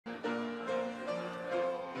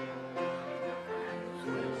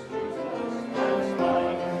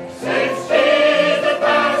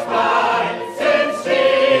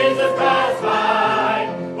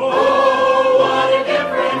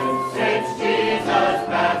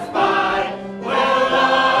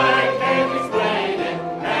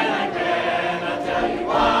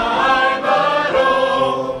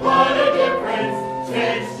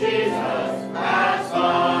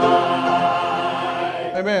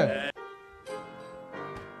Amen.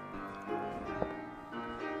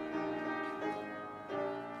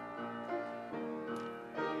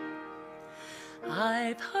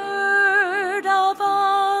 I've heard of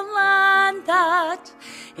a land that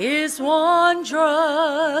is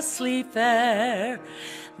wondrously fair.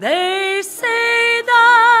 They say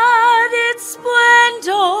that its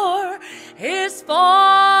splendor is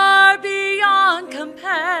far beyond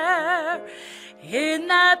compare. In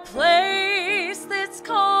that place that's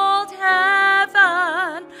called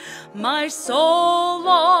heaven, my soul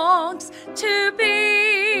longs to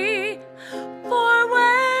be. For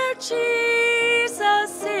where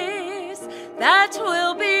Jesus is, that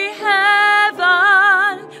will be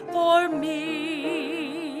heaven for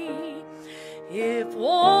me. If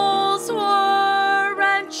walls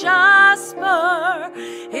weren't jasper,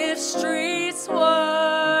 if streets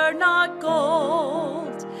were not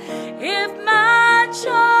gold, if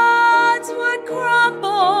mansions would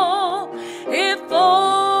crumble, if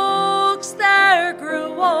folks there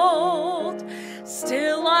grew old,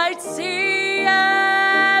 still I'd see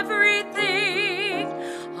everything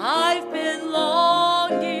I've been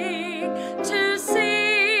longing to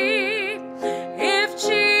see. If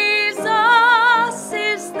Jesus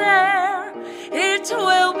is there, it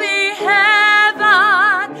will be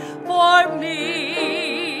heaven for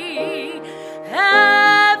me.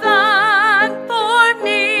 Heaven for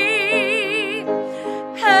me.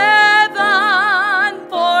 Heaven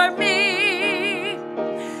for me.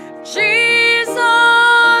 Jesus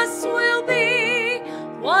will be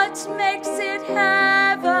what makes it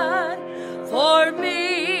heaven for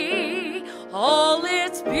me. All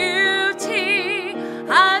its beauty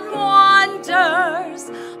and wonders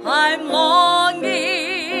I'm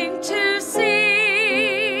longing to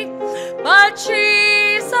see. But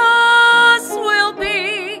Jesus will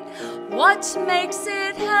be what makes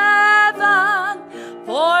it heaven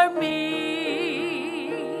for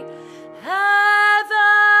me.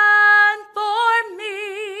 Heaven for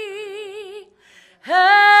me.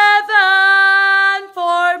 Heaven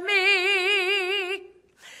for me.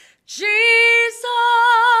 Jesus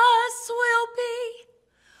will be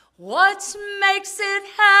what makes it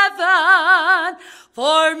heaven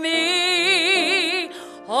for me.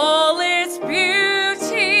 All its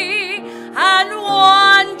beauty and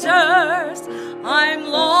wonders I'm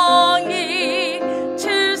longing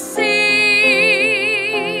to see.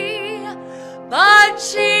 But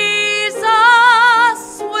Jesus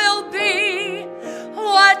will be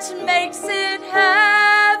what makes it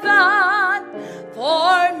heaven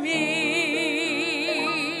for me.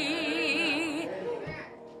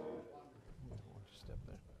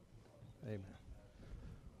 Amen.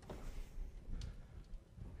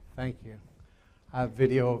 Thank you. I have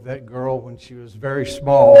video of that girl when she was very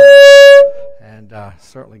small, and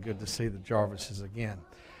certainly good to see the Jarvises again.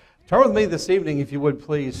 Turn with me this evening, if you would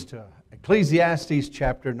please, to Ecclesiastes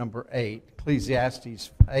chapter number 8.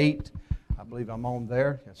 Ecclesiastes 8. I believe I'm on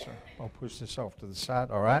there. Yes, sir. I'll push this off to the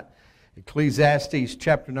side. All right. Ecclesiastes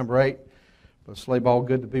chapter number 8. Brother Slabaugh,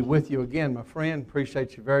 good to be with you again, my friend.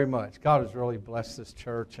 Appreciate you very much. God has really blessed this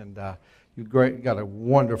church, and you got a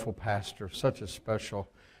wonderful pastor, such a special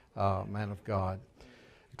man of God.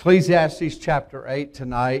 Ecclesiastes chapter 8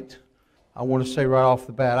 tonight. I want to say right off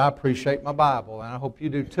the bat, I appreciate my Bible, and I hope you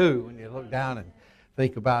do too when you look down and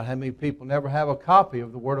think about how many people never have a copy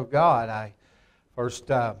of the Word of God. First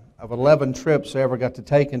of 11 trips I ever got to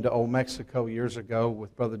take into Old Mexico years ago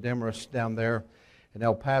with Brother Demarest down there in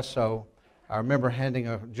El Paso. I remember handing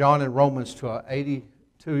a John and Romans to an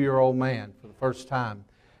 82-year-old man for the first time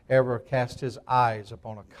ever cast his eyes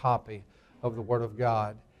upon a copy of the Word of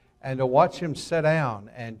God. And to watch him sit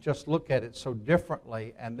down and just look at it so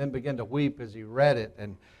differently and then begin to weep as he read it.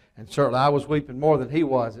 And certainly I was weeping more than he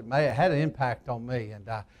was. It had an impact on me, and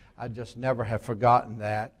I just never have forgotten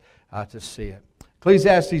that to see it.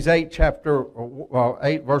 Ecclesiastes 8, chapter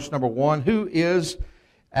 8, verse number 1. Who is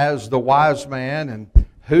as the wise man, and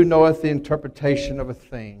who knoweth the interpretation of a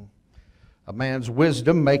thing? A man's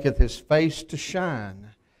wisdom maketh his face to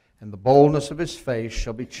shine, and the boldness of his face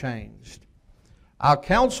shall be changed. I'll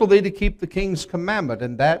counsel thee to keep the king's commandment,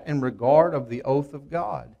 and that in regard of the oath of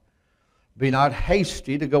God. Be not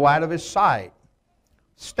hasty to go out of his sight.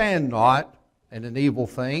 Stand not in an evil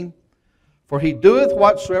thing, for he doeth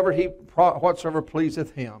whatsoever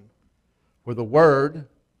pleaseth him. Where the word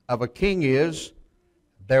of a king is,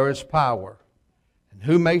 there is power. And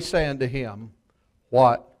who may say unto him,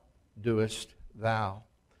 what doest thou?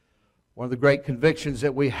 One of the great convictions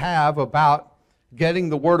that we have about getting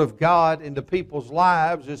the Word of God into people's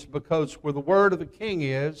lives is because where the word of the king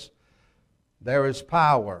is, there is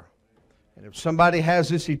power. And if somebody has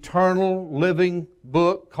this eternal living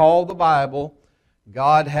book called the Bible,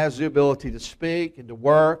 God has the ability to speak and to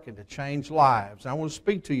work and to change lives. And I want to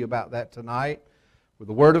speak to you about that tonight. Where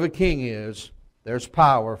the word of a king is, there's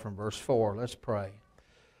power from verse 4. Let's pray.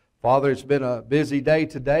 Father, it's been a busy day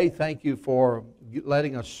today. Thank you for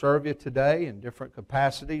letting us serve you today in different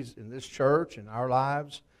capacities in this church, in our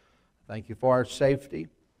lives. Thank you for our safety.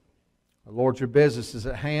 Lord, your business is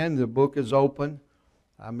at hand. The book is open.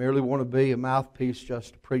 I merely want to be a mouthpiece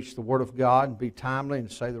just to preach the Word of God and be timely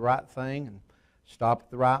and say the right thing and stop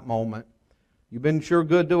at the right moment. You've been sure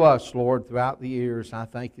good to us, Lord, throughout the years, and I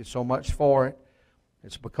thank you so much for it.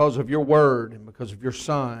 It's because of your Word and because of your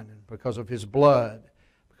Son and because of His blood,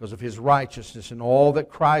 because of His righteousness and all that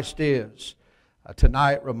Christ is.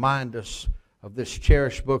 Tonight, remind us of this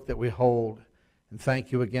cherished book that we hold, and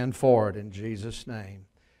thank you again for it in Jesus' name.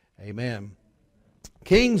 Amen.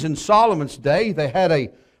 Kings in Solomon's day, they had a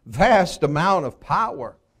vast amount of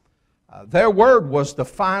power. Their word was the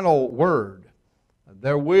final word.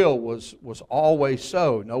 Their will was always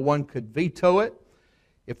so. No one could veto it.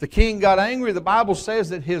 If the king got angry, the Bible says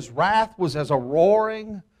that his wrath was as a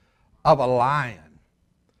roaring of a lion.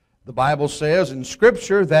 The Bible says in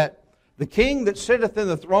Scripture that the king that sitteth in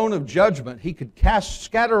the throne of judgment, he could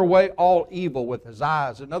scatter away all evil with his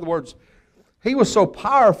eyes. In other words, he was so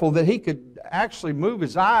powerful that he could actually move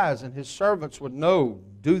his eyes and his servants would know,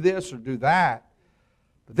 do this or do that.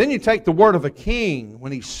 But then you take the word of a king,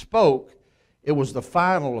 when he spoke, it was the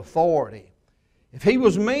final authority. If he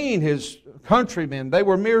was mean, his countrymen, they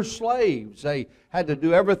were mere slaves. They had to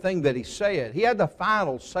do everything that he said. He had the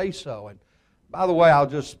final say-so. And by the way, I'll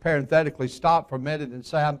just parenthetically stop for a minute and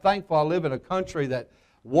say I'm thankful I live in a country that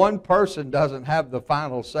one person doesn't have the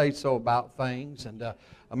final say-so about things. And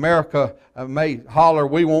America may holler,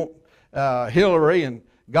 we want Hillary, and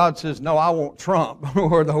God says, no, I want Trump.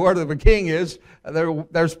 Where the word of a king is,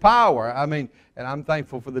 there's power. I mean, and I'm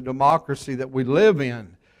thankful for the democracy that we live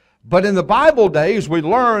in. But in the Bible days, we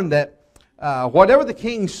learned that whatever the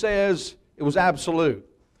king says, it was absolute.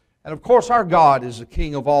 And of course, our God is the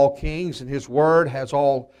King of all kings, and His Word has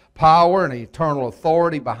all power and eternal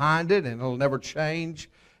authority behind it, and it'll never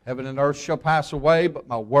change. Heaven and earth shall pass away, but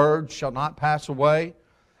my word shall not pass away.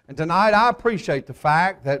 And tonight I appreciate the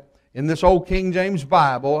fact that in this old King James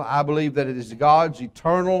Bible, I believe that it is God's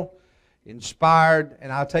eternal, inspired,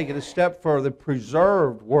 and I'll take it a step further,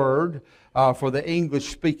 preserved Word for the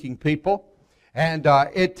English-speaking people. And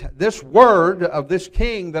this Word of this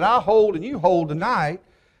King that I hold and you hold tonight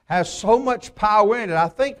has so much power in it. I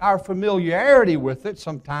think our familiarity with it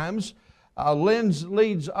sometimes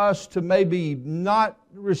leads us to maybe not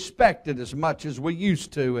respect it as much as we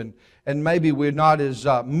used to, and maybe we're not as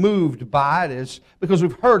moved by it as because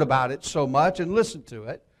we've heard about it so much and listened to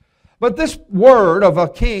it. But this word of a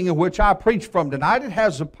king in which I preach from tonight, it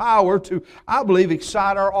has the power to, I believe,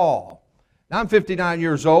 excite our awe. Now, I'm 59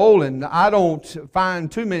 years old, and I don't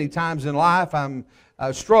find too many times in life I'm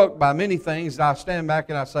struck by many things that I stand back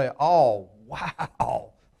and I say, oh, wow,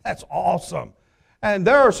 that's awesome. And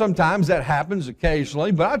there are some times that happens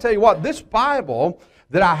occasionally, but I tell you what, this Bible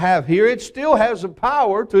that I have here, it still has the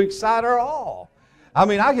power to excite our awe. I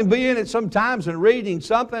mean, I can be in it sometimes and reading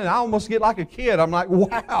something, and I almost get like a kid. I'm like,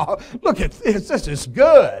 wow, look at this. This is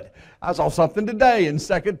good. I saw something today in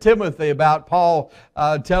 2 Timothy about Paul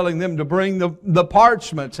telling them to bring the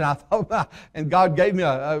parchments. And I thought, and God gave me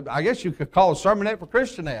I guess you could call a sermonette for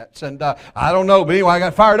Christianettes. And I don't know, but anyway, I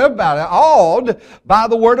got fired up about it, awed by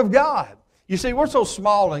the Word of God. You see, we're so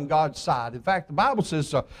small in God's sight. In fact, the Bible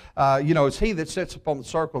says, it's He that sits upon the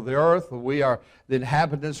circle of the earth. We are the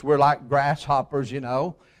inhabitants. We're like grasshoppers,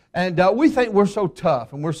 And we think we're so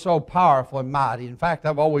tough and we're so powerful and mighty. In fact,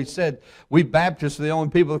 I've always said we Baptists are the only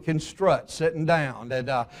people that can strut sitting down.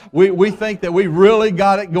 And we think that we really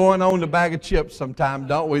got it going on the bag of chips sometimes,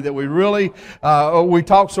 don't we? That we really, we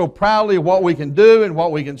talk so proudly of what we can do and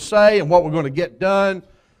what we can say and what we're going to get done.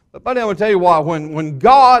 But buddy, I'm going to tell you what, when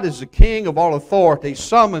God is the King of all authority,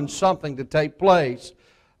 summons something to take place,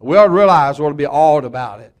 we ought to realize we ought to be awed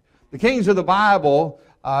about it. The kings of the Bible,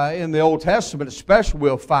 in the Old Testament especially,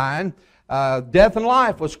 we'll find death and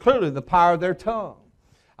life was clearly in the power of their tongue.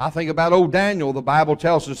 I think about old Daniel. The Bible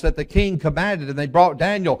tells us that the king commanded, and they brought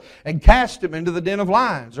Daniel and cast him into the den of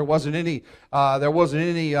lions. There wasn't any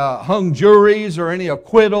hung juries or any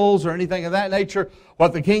acquittals or anything of that nature.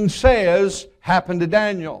 What the king says happened to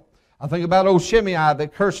Daniel. I think about old Shimei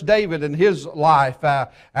that cursed David in his life.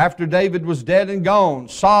 After David was dead and gone,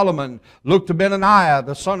 Solomon looked to Benaiah,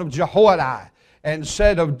 the son of Jehoiada, and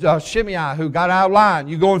said of Shimei, who got out of line,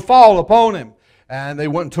 you go and fall upon him. And they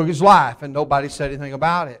went and took his life, and nobody said anything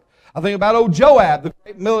about it. I think about old Joab, the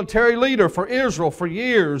great military leader for Israel for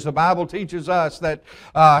years. The Bible teaches us that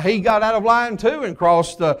he got out of line too and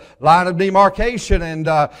crossed the line of demarcation.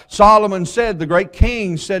 And Solomon said, the great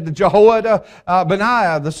king said to Jehoiada,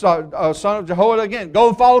 Benaiah, the son of Jehoiada again, go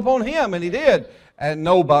and fall upon him. And he did. And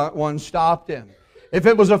no one stopped him. If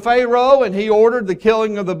it was a Pharaoh and he ordered the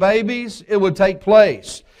killing of the babies, it would take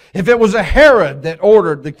place. If it was a Herod that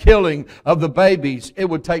ordered the killing of the babies, it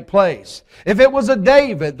would take place. If it was a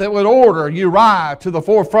David that would order Uriah to the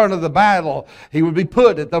forefront of the battle, he would be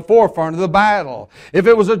put at the forefront of the battle. If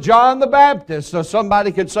it was a John the Baptist, so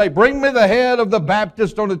somebody could say, bring me the head of the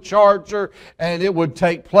Baptist on a charger, and it would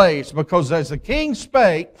take place. Because as the king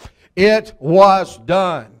spake, it was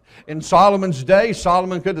done. In Solomon's day,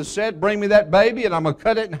 Solomon could have said, bring me that baby and I'm going to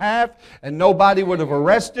cut it in half, and nobody would have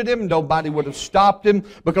arrested him, nobody would have stopped him,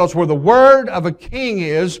 because where the word of a king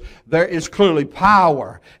is, there is clearly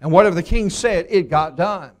power. And whatever the king said, it got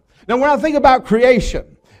done. Now when I think about creation,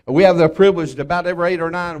 we have the privilege about every 8 or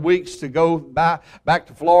 9 weeks to go back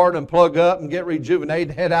to Florida and plug up and get rejuvenated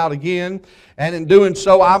and head out again. And in doing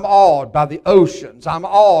so, I'm awed by the oceans. I'm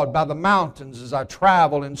awed by the mountains as I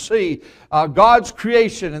travel and see God's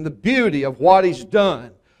creation and the beauty of what He's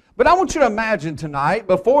done. But I want you to imagine tonight,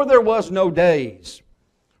 before there was no days,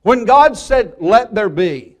 when God said, let there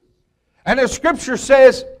be. And as Scripture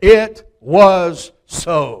says, it was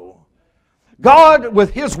so. God,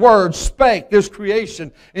 with His Word, spake this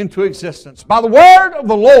creation into existence. By the word of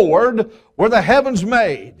the Lord were the heavens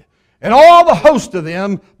made, and all the host of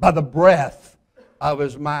them by the breath of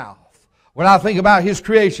His mouth. When I think about His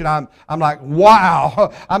creation, I'm like,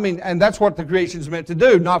 wow. I mean, and that's what the creation is meant to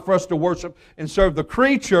do. Not for us to worship and serve the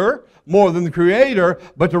creature more than the Creator,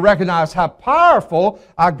 but to recognize how powerful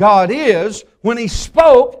our God is when He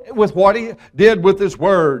spoke with what He did with His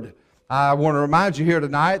Word. I want to remind you here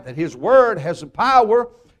tonight that His Word has the power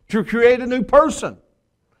to create a new person.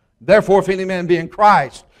 Therefore, if any man be in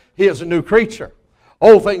Christ, he is a new creature.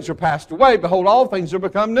 Old things are passed away. Behold, all things are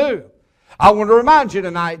become new. I want to remind you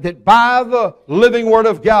tonight that by the living Word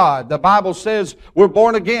of God, the Bible says we're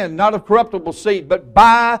born again, not of corruptible seed, but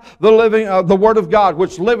by the living the Word of God,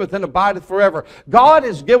 which liveth and abideth forever. God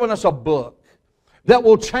has given us a book that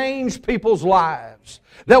will change people's lives,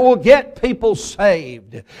 that will get people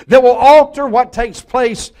saved, that will alter what takes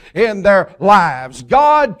place in their lives.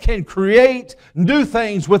 God can create new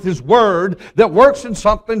things with His Word that works in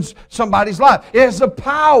somebody's life. It has the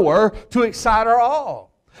power to excite our awe.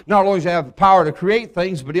 Not only does He have the power to create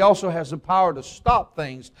things, but He also has the power to stop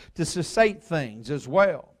things, to cessate things as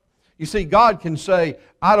well. You see, God can say,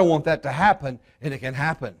 I don't want that to happen, and it can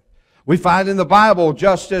happen. We find in the Bible,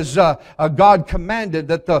 just as God commanded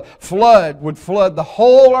that the flood would flood the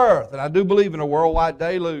whole earth, and I do believe in a worldwide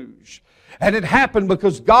deluge. And it happened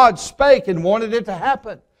because God spake and wanted it to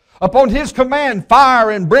happen. Upon His command, fire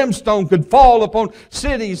and brimstone could fall upon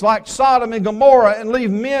cities like Sodom and Gomorrah and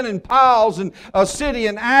leave men in piles and a city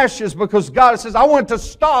in ashes, because God says, I want it to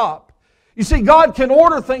stop. You see, God can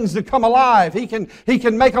order things to come alive. He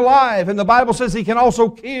can make alive, and the Bible says He can also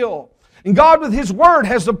kill. And God with His Word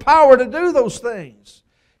has the power to do those things.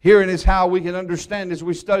 Herein is how we can understand as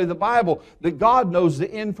we study the Bible that God knows the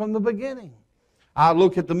end from the beginning. I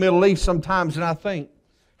look at the Middle East sometimes and I think,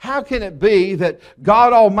 how can it be that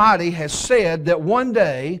God Almighty has said that one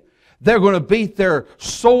day they're going to beat their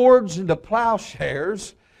swords into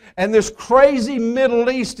plowshares, and this crazy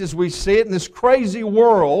Middle East as we see it, in this crazy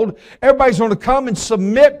world, everybody's going to come and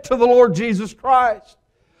submit to the Lord Jesus Christ.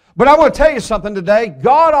 But I want to tell you something today.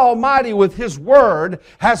 God Almighty with His Word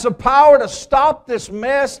has the power to stop this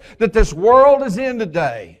mess that this world is in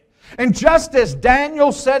today. And just as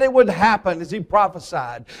Daniel said it would happen as he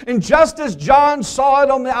prophesied, and just as John saw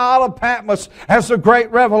it on the Isle of Patmos as the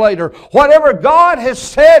great revelator, whatever God has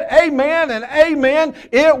said, amen and amen,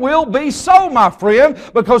 it will be so, my friend,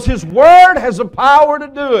 because His Word has the power to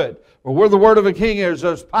do it. For where the Word of a king is,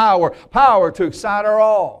 there's power to excite our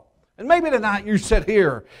awe. And maybe tonight you sit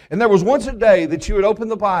here, and there was once a day that you would open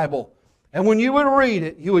the Bible, and when you would read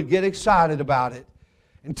it, you would get excited about it.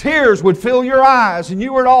 And tears would fill your eyes, and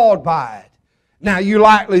you were awed by it. Now you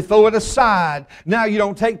lightly throw it aside. Now you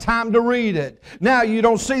don't take time to read it. Now you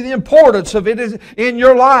don't see the importance of it in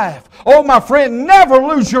your life. Oh, my friend, never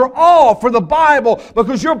lose your awe for the Bible,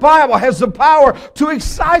 because your Bible has the power to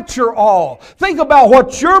excite your awe. Think about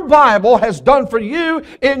what your Bible has done for you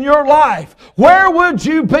in your life. Where would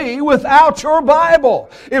you be without your Bible?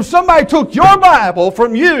 If somebody took your Bible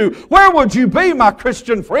from you, where would you be, my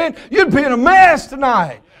Christian friend? You'd be in a mess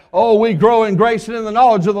tonight. Oh, we grow in grace and in the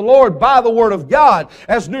knowledge of the Lord by the Word of God.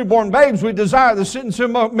 As newborn babes, we desire the sincere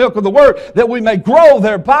milk of the Word that we may grow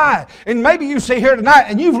thereby. And maybe you sit here tonight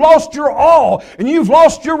and you've lost your awe, and you've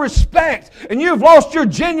lost your respect, and you've lost your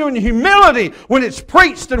genuine humility when it's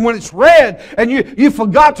preached and when it's read, and you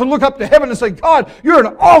forgot to look up to heaven and say, God, you're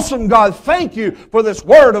an awesome God. Thank you for this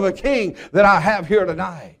word of a king that I have here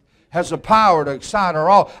tonight. Has the power to excite our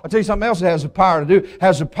awe. I'll tell you something else it has the power to do. It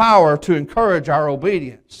has the power to encourage our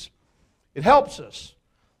obedience. It helps us.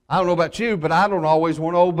 I don't know about you, but I don't always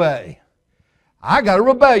want to obey. I got a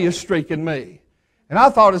rebellious streak in me. And I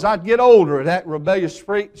thought as I'd get older, that rebellious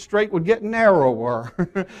streak would get narrower.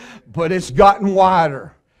 But it's gotten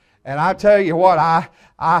wider. And I tell you what,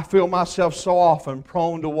 I feel myself so often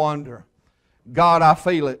prone to wander. God, I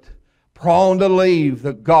feel it. Prone to leave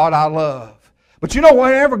the God I love. But you know,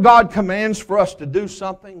 whenever God commands for us to do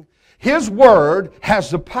something, His Word has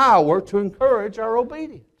the power to encourage our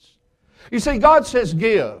obedience. You see, God says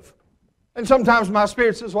give. And sometimes my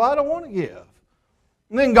spirit says, well, I don't want to give.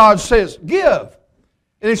 And then God says, give,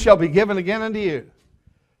 and it shall be given again unto you.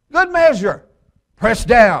 Good measure, pressed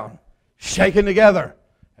down, shaken together,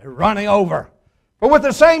 and running over. But with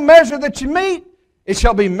the same measure that you meet, it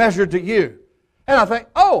shall be measured to you. And I think,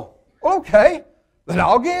 oh, okay, then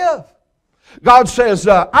I'll give. God says,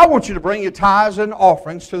 I want you to bring your tithes and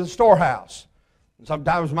offerings to the storehouse. And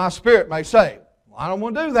sometimes my spirit may say, well, I don't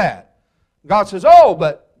want to do that. God says, oh,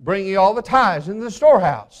 but bring ye all the tithes into the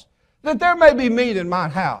storehouse, that there may be meat in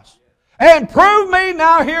mine house. And prove me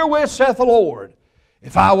now herewith, saith the Lord,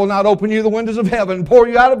 if I will not open you the windows of heaven and pour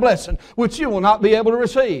you out a blessing, which you will not be able to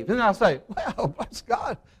receive. And I say, well, bless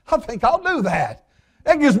God, I think I'll do that.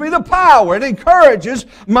 That gives me the power. It encourages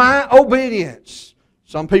my obedience.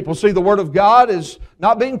 Some people see the Word of God as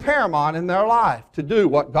not being paramount in their life to do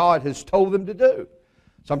what God has told them to do.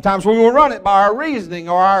 Sometimes we will run it by our reasoning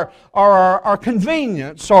or our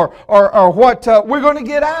convenience or what we're going to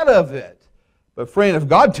get out of it. But friend, if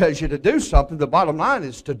God tells you to do something, the bottom line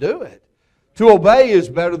is to do it. To obey is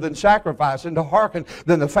better than sacrifice, and to hearken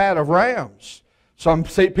than the fat of rams. Some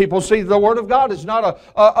people see the Word of God as not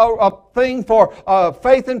a thing for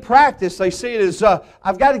faith and practice. They see it as,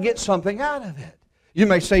 I've got to get something out of it. You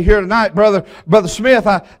may say here tonight, Brother Smith,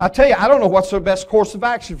 I tell you, I don't know what's the best course of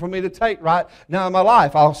action for me to take right now in my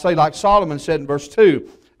life. I'll say like Solomon said in verse 2,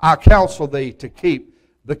 I counsel thee to keep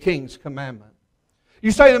the king's commandment.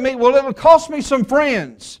 You say to me, well, it'll cost me some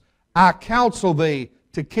friends. I counsel thee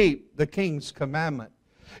to keep the king's commandment.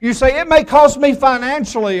 You say, it may cost me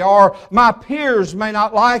financially, or my peers may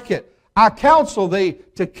not like it. I counsel thee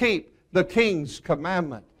to keep the king's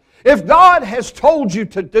commandment. If God has told you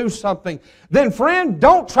to do something, then friend,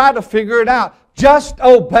 don't try to figure it out. Just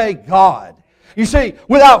obey God. You see,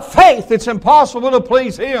 without faith, it's impossible to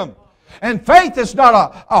please Him. And faith is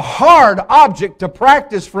not a hard object to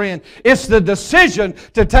practice, friend. It's the decision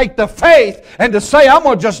to take the faith and to say, I'm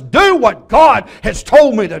going to just do what God has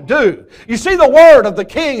told me to do. You see, the word of the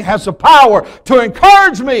King has the power to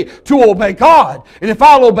encourage me to obey God. And if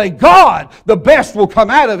I'll obey God, the best will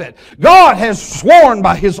come out of it. God has sworn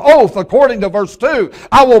by His oath, according to verse 2,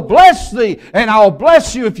 I will bless thee and I will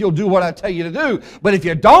bless you if you'll do what I tell you to do. But if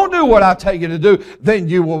you don't do what I tell you to do, then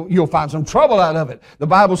you'll find some trouble out of it. The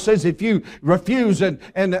Bible says if you refuse and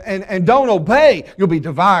don't obey, you'll be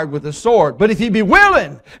devoured with the sword. But if you be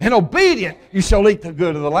willing and obedient, you shall eat the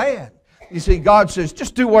good of the land. You see, God says,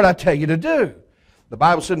 just do what I tell you to do. The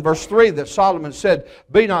Bible said in verse 3 that Solomon said,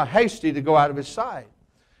 be not hasty to go out of His sight.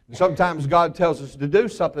 And sometimes God tells us to do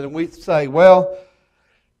something and we say, well,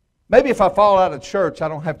 maybe if I fall out of church, I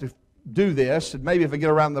don't have to do this. And maybe if I get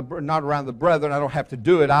not around the brethren, I don't have to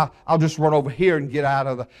do it. I'll just run over here and get out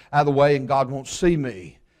of the way and God won't see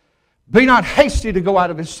me. Be not hasty to go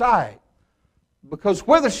out of His sight, because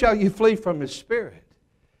whither shall you flee from His Spirit?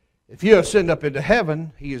 If you ascend up into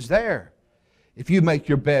heaven, He is there. If you make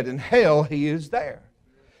your bed in hell, He is there.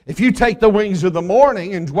 If you take the wings of the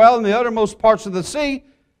morning and dwell in the uttermost parts of the sea,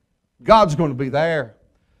 God's going to be there.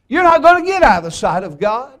 You're not going to get out of the sight of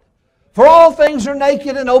God. For all things are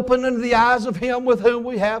naked and open unto the eyes of Him with whom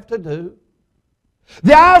we have to do.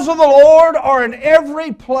 The eyes of the Lord are in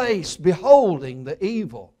every place, beholding the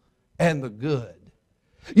evil and the good.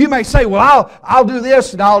 You may say, well, I'll do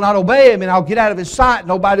this and I'll not obey Him and I'll get out of His sight.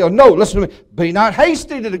 Nobody will know. Listen to me. Be not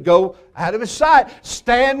hasty to go out of His sight.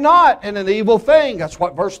 Stand not in an evil thing. That's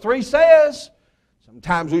what verse 3 says.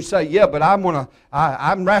 Sometimes we say, yeah, but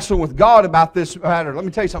I'm wrestling with God about this matter. Let me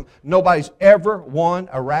tell you something. Nobody's ever won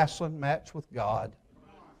a wrestling match with God.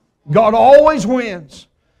 God always wins.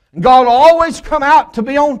 God always come out to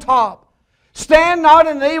be on top. Stand not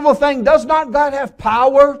in an evil thing. Does not God have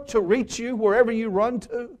power to reach you wherever you run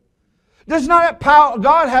to? Does not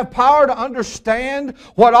God have power to understand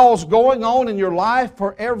what all's going on in your life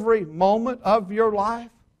for every moment of your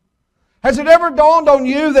life? Has it ever dawned on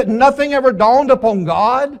you that nothing ever dawned upon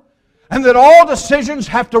God? And that all decisions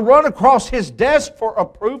have to run across His desk for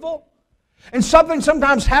approval? And something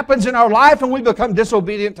sometimes happens in our life and we become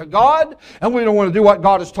disobedient to God and we don't want to do what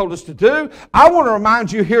God has told us to do. I want to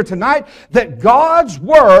remind you here tonight that God's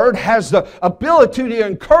Word has the ability to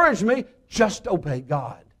encourage me, just obey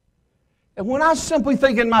God. And when I simply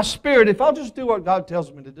think in my spirit, if I'll just do what God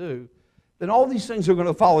tells me to do, then all these things are going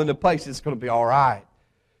to fall into place. It's going to be all right.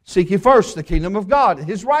 Seek ye first the kingdom of God and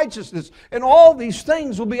His righteousness, and all these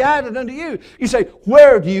things will be added unto you. You say,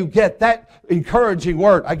 where do you get that encouraging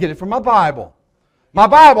word? I get it from my Bible. My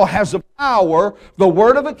Bible has the power, the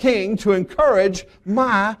word of a king, to encourage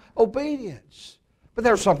my obedience. But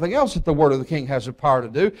there's something else that the word of the king has the power to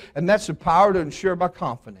do, and that's the power to ensure my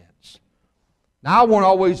confidence. Now, I won't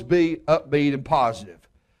always be upbeat and positive,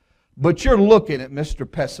 but you're looking at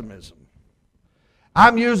Mr. Pessimism.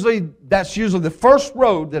 That's usually the first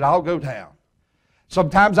road that I'll go down.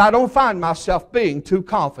 Sometimes I don't find myself being too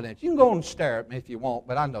confident. You can go and stare at me if you want,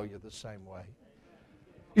 but I know you're the same way.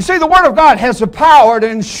 You see, the Word of God has the power to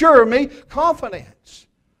ensure me confidence.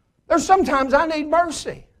 There's sometimes I need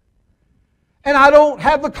mercy. And I don't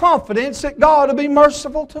have the confidence that God will be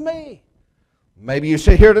merciful to me. Maybe you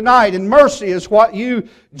sit here tonight and mercy is what you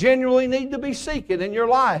genuinely need to be seeking in your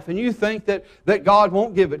life, and you think that God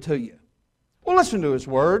won't give it to you. Well, listen to His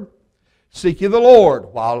Word. Seek ye the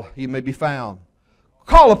Lord while He may be found.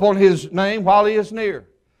 Call upon His name while He is near.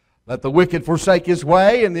 Let the wicked forsake his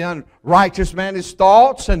way and the unrighteous man his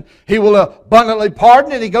thoughts, and He will abundantly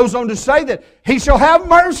pardon. And He goes on to say that He shall have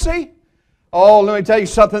mercy. Oh, let me tell you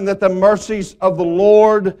something, that the mercies of the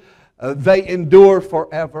Lord, they endure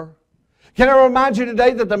forever. Can I remind you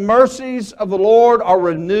today that the mercies of the Lord are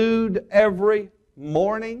renewed every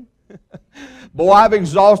morning? Boy, I've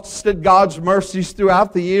exhausted God's mercies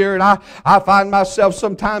throughout the year, and I find myself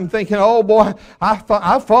sometimes thinking, oh boy,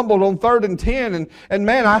 I fumbled on 3rd and 10, and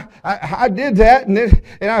man, I did that, and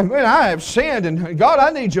I have sinned, and God,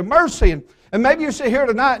 I need your mercy. And maybe you sit here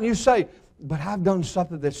tonight and you say, but I've done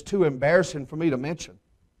something that's too embarrassing for me to mention.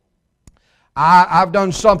 I've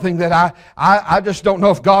done something that I just don't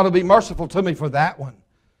know if God will be merciful to me for that one.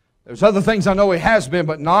 There's other things I know He has been,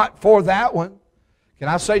 but not for that one. Can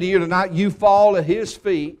I say to you tonight, you fall at His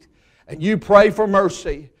feet and you pray for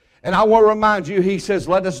mercy. And I want to remind you, He says,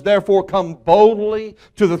 let us therefore come boldly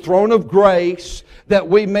to the throne of grace that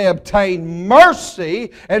we may obtain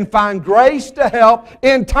mercy and find grace to help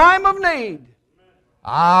in time of need.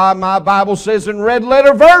 My Bible says in red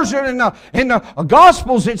letter version, in the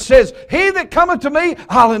Gospels it says, he that cometh to me,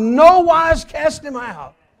 I'll in no wise cast him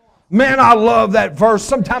out. Man, I love that verse.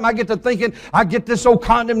 Sometimes I get to thinking, I get this old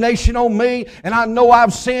condemnation on me, and I know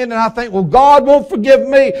I've sinned, and I think, well, God won't forgive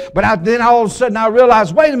me. But then all of a sudden I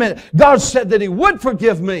realize, wait a minute, God said that He would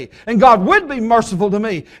forgive me, and God would be merciful to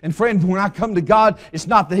me. And friend, when I come to God, it's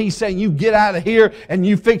not that He's saying, you get out of here and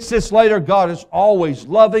you fix this later. God is always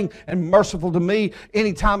loving and merciful to me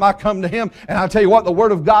anytime I come to Him. And I'll tell you what, the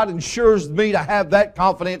Word of God ensures me to have that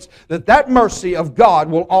confidence that that mercy of God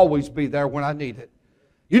will always be there when I need it.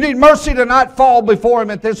 You need mercy to not fall before Him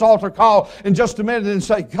at this altar call in just a minute and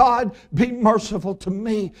say, God, be merciful to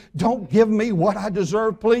me. Don't give me what I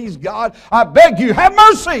deserve, please, God. I beg you, have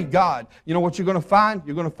mercy, God. You know what you're going to find?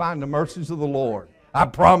 You're going to find the mercies of the Lord. I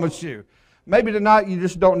promise you. Maybe tonight you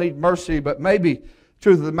just don't need mercy, but maybe the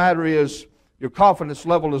truth of the matter is your confidence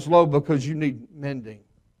level is low because you need mending.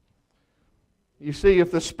 You see,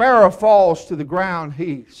 if the sparrow falls to the ground,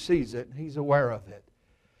 He sees it and He's aware of it.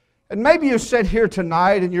 And maybe you sit here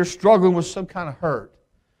tonight and you're struggling with some kind of hurt.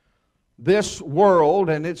 This world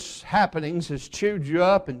and its happenings has chewed you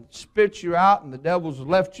up and spit you out, and the devil's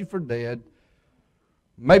left you for dead.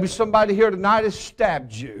 Maybe somebody here tonight has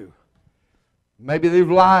stabbed you. Maybe they've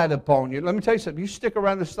lied upon you. Let me tell you something. You stick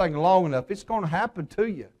around this thing long enough, it's going to happen to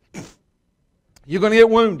you. You're going to get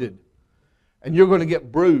wounded, and you're going to get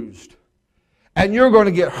bruised, and you're going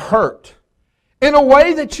to get hurt in a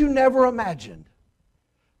way that you never imagined.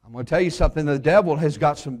 I'm going to tell you something. The devil has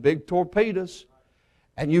got some big torpedoes,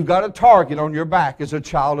 and you've got a target on your back as a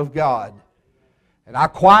child of God. And I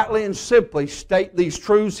quietly and simply state these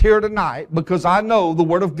truths here tonight because I know the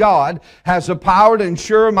Word of God has the power to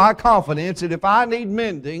ensure my confidence that if I need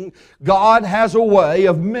mending, God has a way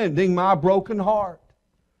of mending my broken heart.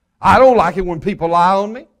 I don't like it when people lie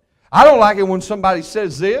on me. I don't like it when somebody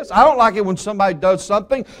says this. I don't like it when somebody does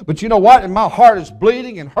something. But you know what? And my heart is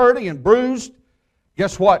bleeding and hurting and bruised.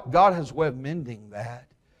 Guess what? God has a way of mending that.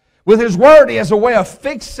 With His Word, He has a way of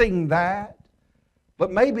fixing that.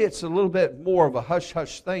 But maybe it's a little bit more of a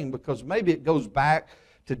hush-hush thing, because maybe it goes back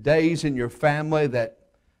to days in your family that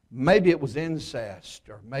maybe it was incest,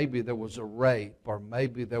 or maybe there was a rape, or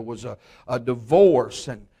maybe there was a divorce.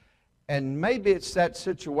 And maybe it's that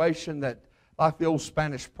situation that, like the old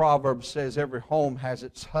Spanish proverb says, every home has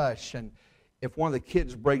its hush. And if one of the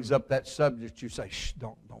kids brings up that subject, you say, shh,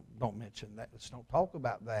 don't mention that. Let's don't talk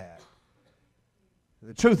about that.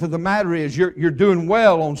 The truth of the matter is you're doing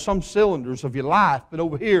well on some cylinders of your life, but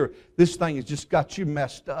over here, this thing has just got you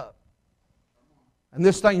messed up. And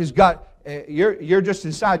this thing has got, you're just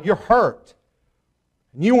inside, you're hurt.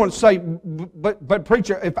 And you want to say, but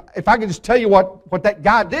preacher, if I could just tell you what that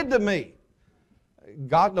guy did to me.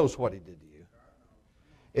 God knows what he did to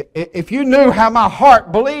you. If you knew how my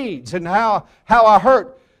heart bleeds and how I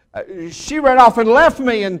hurt, she ran off and left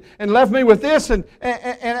me and left me with this, and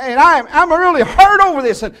I'm really hurt over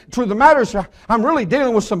this. And truth of the matter is, I'm really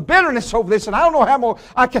dealing with some bitterness over this, and I don't know how more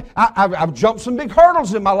I've jumped some big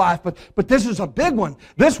hurdles in my life, but this is a big one.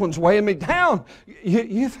 This one's weighing me down.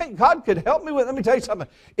 You think God could help me with it? Let me tell you something.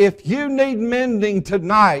 If you need mending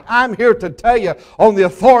tonight, I'm here to tell you on the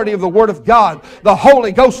authority of the Word of God, the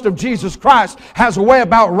Holy Ghost of Jesus Christ has a way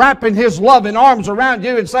about wrapping His loving arms around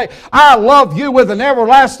you and say, I love you with an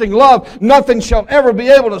everlasting love. Nothing shall ever be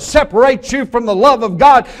able to separate you from the love of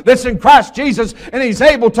God that's in Christ Jesus. And He's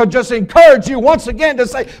able to just encourage you once again to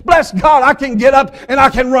say, bless God, I can get up and I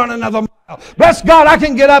can run another mile. Bless God, I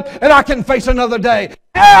can get up and I can face another day.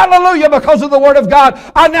 Hallelujah, because of the Word of God,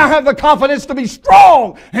 I now have the confidence to be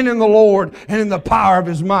strong and in the Lord and in the power of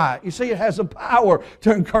His might. You see, it has the power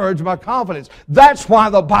to encourage my confidence. That's why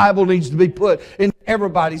the Bible needs to be put in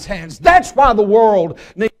everybody's hands. That's why the world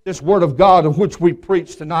needs this Word of God of which we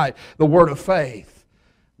preach tonight, the Word of faith.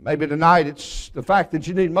 Maybe tonight it's the fact that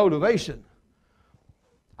you need motivation.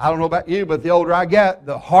 I don't know about you, but the older I get,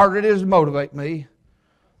 the harder it is to motivate me.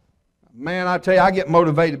 Man, I tell you, I get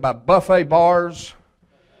motivated by buffet bars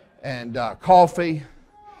and coffee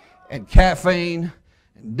and caffeine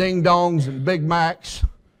and ding-dongs and Big Macs.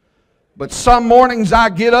 But some mornings I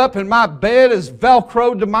get up and my bed is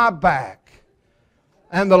Velcroed to my back.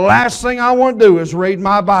 And the last thing I want to do is read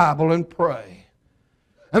my Bible and pray.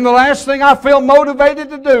 And the last thing I feel motivated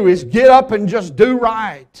to do is get up and just do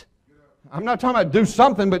right. I'm not talking about do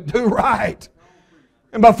something, but do right.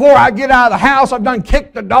 And before I get out of the house, I've done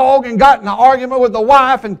kicked the dog and got in an argument with the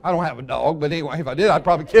wife. And I don't have a dog, but anyway, if I did, I'd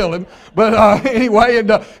probably kill him. But anyway,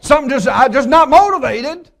 and I'm just not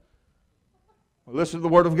motivated. Well, listen to the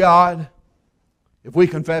Word of God. If we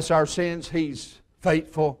confess our sins, He's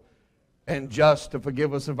faithful and just to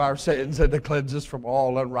forgive us of our sins and to cleanse us from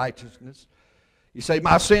all unrighteousness. You say,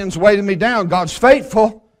 my sins weighted me down. God's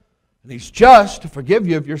faithful and He's just to forgive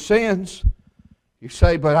you of your sins. You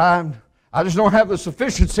say, but I just don't have the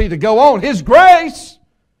sufficiency to go on. His grace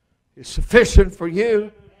is sufficient for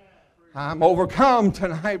you. I'm overcome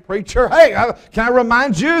tonight, preacher. Hey, can I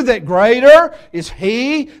remind you that greater is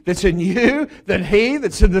He that's in you than he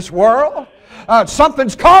that's in this world?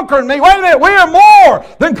 Something's conquering me. Wait a minute, we are more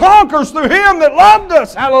than conquerors through Him that loved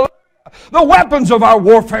us. Hallelujah. The weapons of our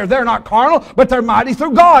warfare, they're not carnal, but they're mighty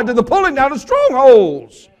through God to the pulling down of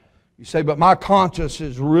strongholds. You say, but my conscience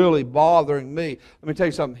is really bothering me. Let me tell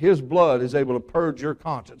you something. His blood is able to purge your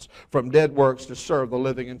conscience from dead works to serve the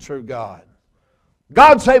living and true God.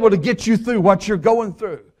 God's able to get you through what you're going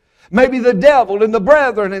through. Maybe the devil and the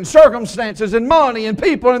brethren and circumstances and money and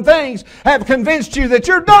people and things have convinced you that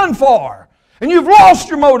you're done for. And you've lost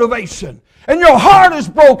your motivation. And your heart is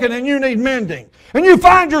broken and you need mending. And you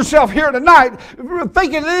find yourself here tonight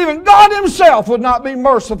thinking that even God Himself would not be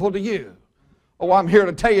merciful to you. Oh, I'm here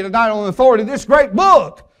to tell you tonight on the authority of this great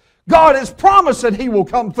book. God has promised that He will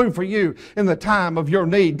come through for you in the time of your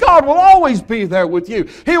need. God will always be there with you.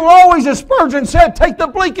 He will always, as Spurgeon said, take the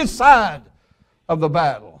bleakest side of the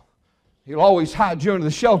battle. He'll always hide you under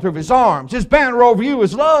the shelter of His arms. His banner over you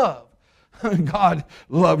is love. God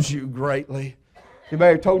loves you greatly.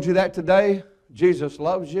 Anybody told you that today? Jesus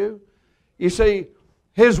loves you. You see,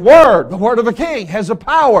 His Word, the Word of a King, has the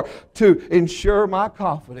power to ensure my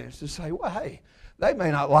confidence. To say, well, hey, they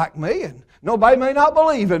may not like me and nobody may not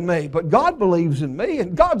believe in me, but God believes in me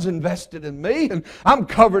and God's invested in me and I'm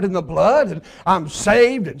covered in the blood and I'm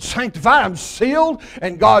saved and sanctified. I'm sealed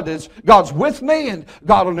and God's with me and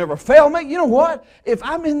God will never fail me. You know what? If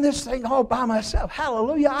I'm in this thing all by myself,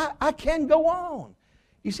 hallelujah, I can go on.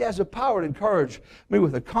 You see, it has the power to encourage me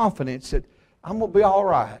with the confidence that I'm going to be all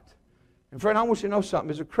right. And friend, I want you to know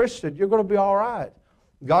something. As a Christian, you're going to be all right.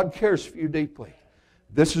 God cares for you deeply.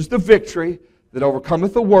 This is the victory that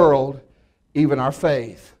overcometh the world, even our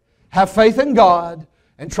faith. Have faith in God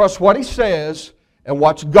and trust what He says and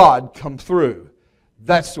watch God come through.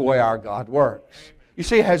 That's the way our God works. You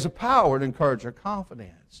see, it has the power to encourage our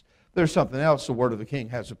confidence. There's something else the Word of the King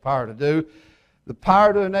has the power to do. The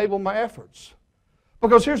power to enable my efforts.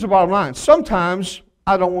 Because here's the bottom line. Sometimes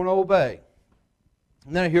I don't want to obey.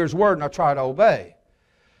 And then I hear His Word and I try to obey.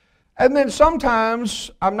 And then sometimes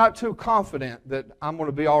I'm not too confident that I'm going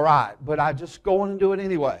to be all right, but I just go on and do it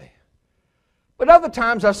anyway. But other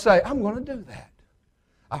times I say, I'm going to do that.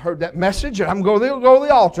 I heard that message and I'm going to go to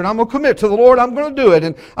the altar and I'm going to commit to the Lord. I'm going to do it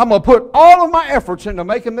and I'm going to put all of my efforts into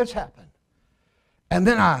making this happen. And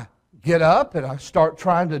then I get up and I start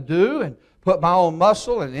trying to do and put my own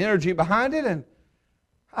muscle and energy behind it, and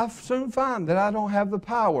I soon find that I don't have the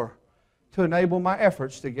power to enable my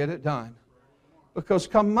efforts to get it done. Because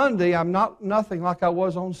come Monday, I'm nothing like I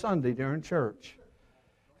was on Sunday during church.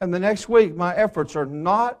 And the next week, my efforts are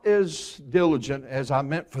not as diligent as I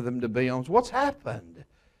meant for them to be on. What's happened?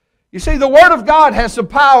 You see, the Word of God has the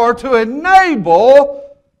power to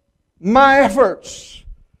enable my efforts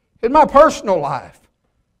in my personal life.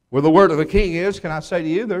 Where the Word of the King is, can I say to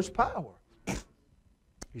you, there's power.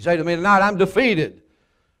 You say to me tonight, I'm defeated.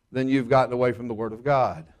 Then you've gotten away from the Word of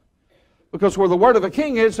God. Because where the Word of the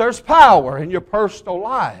King is, there's power in your personal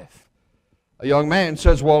life. A young man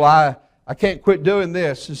says, well, I can't quit doing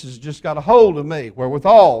this. This has just got a hold of me.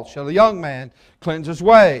 Wherewithal shall a young man cleanse his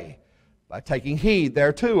way? By taking heed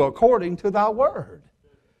thereto according to thy word.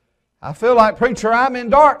 I feel like, preacher, I'm in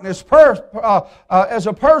darkness as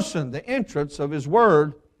a person. The entrance of His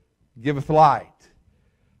Word giveth light.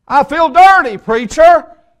 I feel dirty, preacher.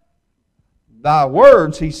 Thy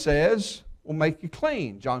words, He says, will make you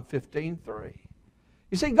clean. John 15:3.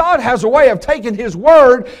 You see, God has a way of taking His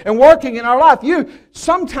Word and working in our life.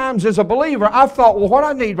 Sometimes as a believer, I've thought, well, what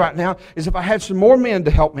I need right now is if I had some more men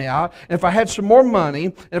to help me out, and if I had some more money,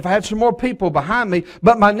 and if I had some more people behind me.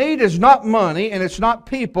 But my need is not money, and it's not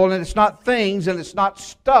people, and it's not things, and it's not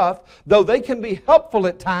stuff, though they can be helpful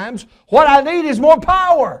at times. What I need is more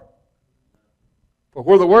power. For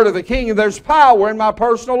where the Word of the King, there's power in my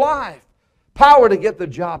personal life. Power to get the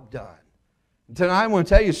job done. And tonight I'm going to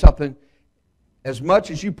tell you something. As much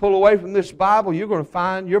as you pull away from this Bible, you're going to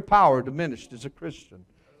find your power diminished as a Christian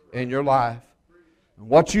in your life. And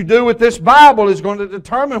what you do with this Bible is going to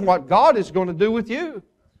determine what God is going to do with you.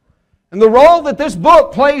 And the role that this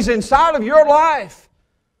book plays inside of your life.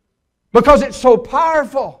 Because it's so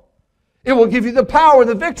powerful. It will give you the power and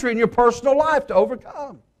the victory in your personal life to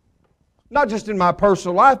overcome. Not just in my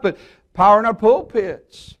personal life, but power in our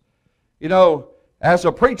pulpits. You know, as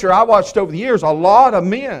a preacher, I watched over the years a lot of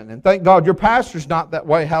men, and thank God your pastor's not that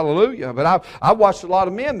way, hallelujah, but I've watched a lot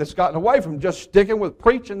of men that's gotten away from just sticking with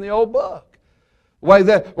preaching the old book.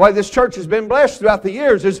 The way this church has been blessed throughout the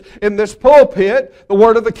years is in this pulpit, the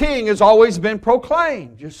Word of the King has always been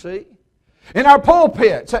proclaimed, you see. In our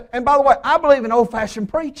pulpits, and by the way, I believe in old-fashioned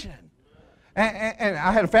preaching. And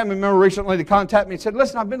I had a family member recently to contact me and said,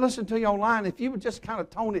 listen, I've been listening to you online. If you would just kind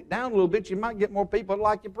of tone it down a little bit, you might get more people to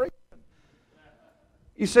like you preaching.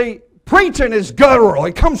 You see, preaching is guttural.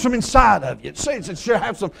 It comes from inside of you. It should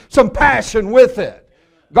have some passion with it.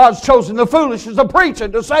 God's chosen the foolishness of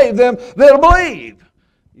preaching to save them that'll believe.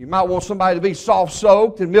 You might want somebody to be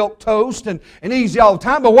soft-soaked and milk toast and easy all the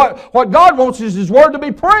time, but what God wants is His Word to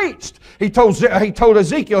be preached. He told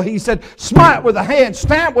Ezekiel, He said, smite with the hand,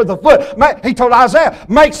 stamp with the foot. He told Isaiah,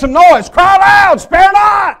 make some noise, cry loud, spare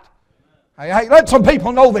not. Hey, let some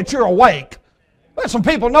people know that you're awake. Let some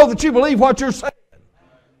people know that you believe what you're saying.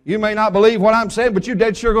 You may not believe what I'm saying, but you're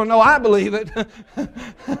dead sure going to know I believe it.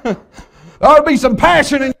 There ought to be some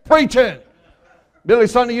passion in preaching. Billy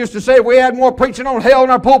Sunday used to say if we had more preaching on hell in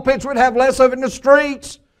our pulpits, we'd have less of it in the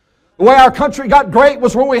streets. The way our country got great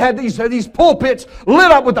was when we had these pulpits lit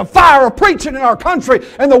up with the fire of preaching in our country,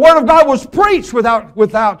 and the Word of God was preached without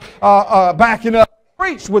backing up,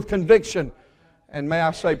 preached with conviction. And may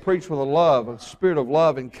I say, preach with a spirit of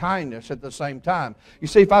love and kindness at the same time. You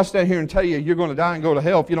see, if I stand here and tell you you're going to die and go to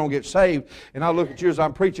hell if you don't get saved, and I look at you as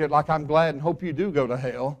I'm preaching it like I'm glad and hope you do go to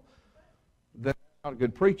hell, then that's not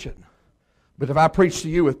good preaching. But if I preach to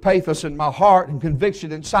you with pathos in my heart and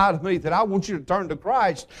conviction inside of me that I want you to turn to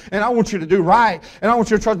Christ and I want you to do right and I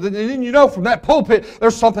want you to trust, and then you know from that pulpit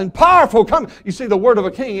there's something powerful coming. You see, the Word of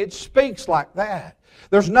a King, it speaks like that.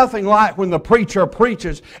 There's nothing like when the preacher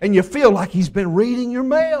preaches and you feel like he's been reading your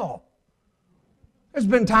mail. There's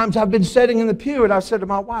been times I've been sitting in the pew and I said to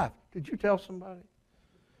my wife, did you tell somebody?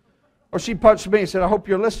 Or she punched me and said, I hope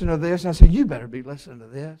you're listening to this. And I said, you better be listening to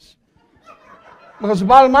this. Because the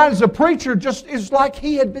bottom line is the preacher just is like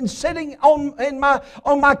he had been sitting on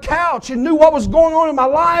my couch and knew what was going on in my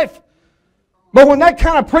life. But when that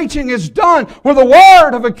kind of preaching is done, where the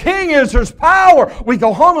word of a king is, there's power. We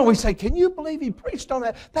go home and we say, can you believe he preached on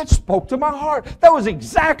that? That spoke to my heart. That was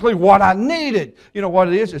exactly what I needed. You know what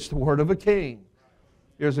it is? It's the word of a king.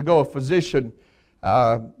 Years ago, a physician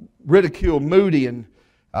ridiculed Moody and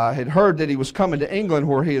had heard that he was coming to England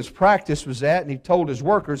where his practice was at, and he told his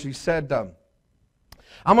workers, he said,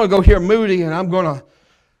 I'm going to go hear Moody, and I'm going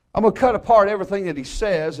to cut apart everything that he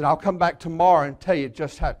says, and I'll come back tomorrow and tell you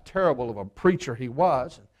just how terrible of a preacher he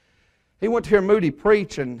was. He went to hear Moody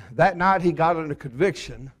preach, and that night he got under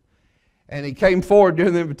conviction, and he came forward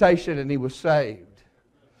during the invitation, and he was saved.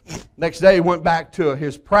 Next day he went back to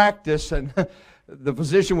his practice, and the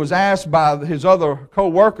physician was asked by his other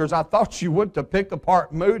co-workers, I thought you went to pick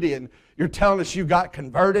apart Moody, and you're telling us you got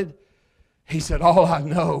converted? He said, all I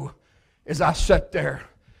know is I sat there,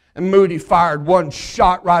 and Moody fired one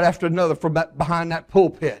shot right after another from behind that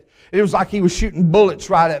pulpit. It was like he was shooting bullets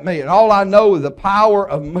right at me. And all I know is the power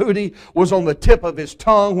of Moody was on the tip of his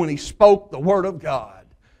tongue when he spoke the Word of God.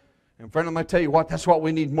 And friend, I'm going to tell you what, that's what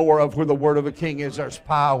we need more of where the Word of a king is. There's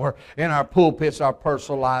power in our pulpits, our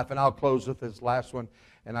personal life. And I'll close with this last one.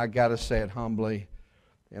 And I got to say it humbly,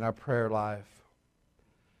 in our prayer life.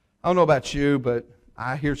 I don't know about you, but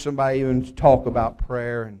I hear somebody even talk about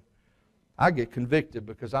prayer, and I get convicted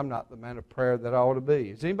because I'm not the man of prayer that I ought to be.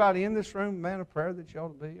 Is anybody in this room a man of prayer that you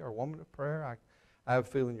ought to be, or a woman of prayer? I have a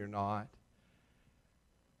feeling you're not.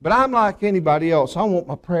 But I'm like anybody else. I want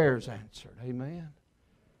my prayers answered. Amen.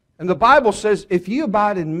 And the Bible says, if you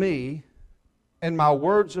abide in me and my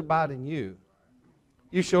words abide in you,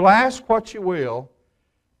 you shall ask what you will,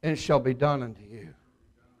 and it shall be done unto you.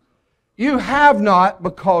 You have not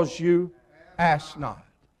because you ask not.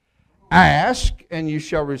 Ask, and you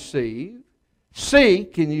shall receive.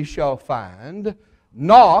 Seek, and you shall find.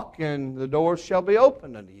 Knock, and the door shall be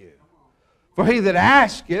opened unto you. For he that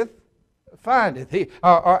asketh, findeth.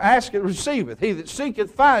 Or asketh, receiveth. He that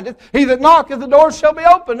seeketh, findeth. He that knocketh, the door shall be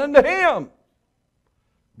opened unto him.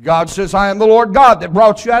 God says, I am the Lord God that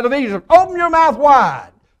brought you out of Egypt. Open your mouth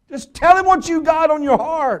wide. Just tell him what you got on your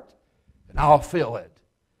heart, and I'll fill it.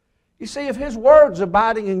 You see, if his word's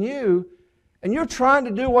abiding in you, and you're trying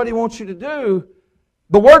to do what he wants you to do,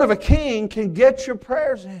 the word of a king can get your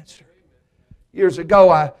prayers answered. Years ago,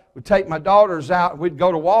 I would take my daughters out, and we'd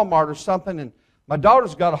go to Walmart or something, and my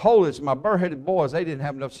daughters got a hold of this. My burr-headed boys, they didn't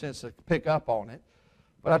have enough sense to pick up on it.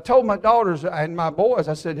 But I told my daughters and my boys,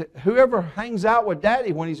 I said, whoever hangs out with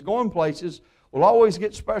Daddy when he's going places will always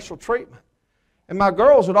get special treatment. And my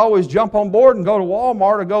girls would always jump on board and go to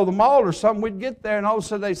Walmart or go to the mall or something. We'd get there, and all of a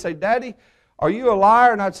sudden they'd say, Daddy, are you a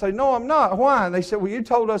liar? And I'd say, no, I'm not. Why? And they said, well, you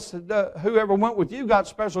told us that whoever went with you got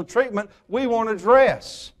special treatment. We want a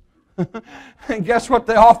dress. And guess what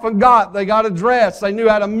they often got? They got a dress. They knew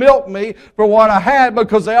how to milk me for what I had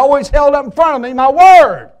because they always held up in front of me my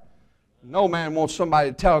word. No man wants somebody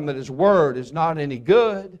to tell him that his word is not any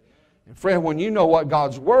good. And friend, when you know what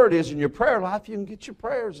God's word is in your prayer life, you can get your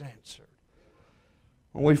prayers answered.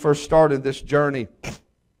 When we first started this journey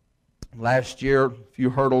last year, a few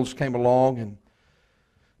hurdles came along, and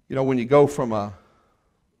you know, when you go from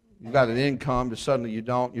you got an income to suddenly you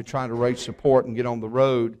don't, you're trying to raise support and get on the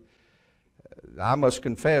road. I must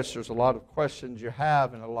confess there's a lot of questions you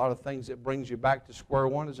have and a lot of things that brings you back to square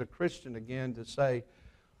one as a Christian again to say,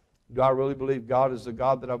 do I really believe God is the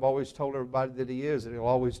God that I've always told everybody that He is, that He'll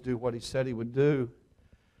always do what He said He would do?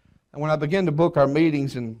 And when I began to book our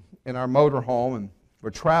meetings in our motorhome and for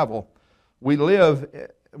travel, we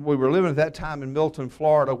were living at that time in Milton,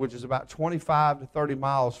 Florida, which is about 25 to 30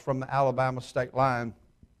 miles from the Alabama state line.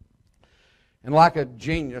 And like a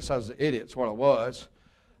genius, I was an idiot, that's what I was,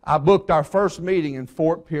 I booked our first meeting in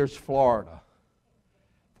Fort Pierce, Florida.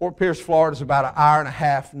 Fort Pierce, Florida is about an hour and a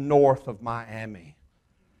half north of Miami.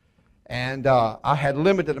 And I had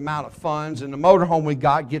limited amount of funds, and the motorhome we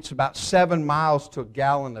got gets about 7 miles to a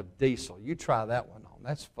gallon of diesel. You try that one on.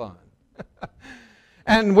 That's fun.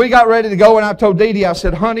 And we got ready to go, and I told Dee Dee, I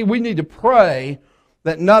said, honey, we need to pray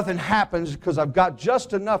that nothing happens because I've got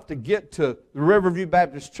just enough to get to the Riverview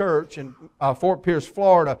Baptist Church in Fort Pierce,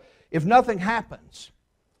 Florida, if nothing happens.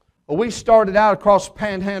 Well, we started out across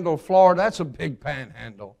Panhandle, Florida. That's a big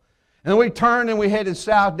panhandle. And then we turned and we headed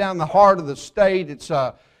south down the heart of the state.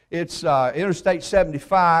 It's Interstate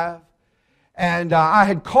 75. And I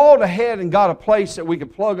had called ahead and got a place that we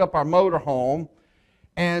could plug up our motorhome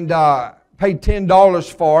and paid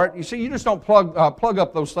 $10 for it. You see, you just don't plug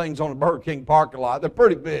up those things on a Burger King parking lot. They're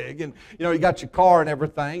pretty big, and you know, you got your car and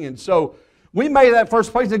everything. And so we made that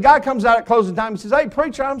first place. The guy comes out at closing time and says, hey,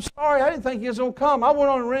 preacher, I'm sorry. I didn't think you was going to come. I went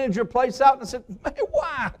on and rented your place out. And I said, man,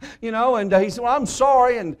 why? You know, and he said, well, I'm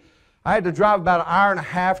sorry. And I had to drive about an hour and a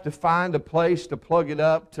half to find a place to plug it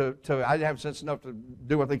up. I didn't have sense enough to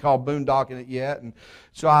do what they call boondocking it yet. And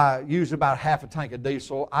so I used about half a tank of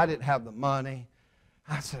diesel. I didn't have the money.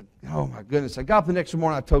 I said, oh my goodness. I got up the next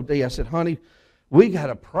morning, I told Dee, I said, honey, we got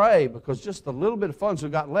to pray because just the little bit of funds we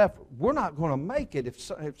got left, we're not going to make it if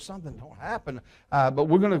something don't happen. But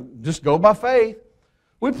we're going to just go by faith.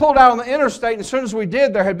 We pulled out on the interstate, and as soon as we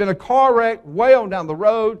did, there had been a car wreck way on down the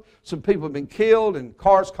road. Some people had been killed, and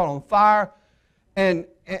cars caught on fire. And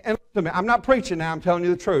listen to me, I'm not preaching now, I'm telling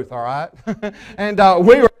you the truth, all right? And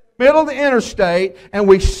we were in the middle of the interstate, and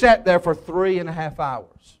we sat there for 3.5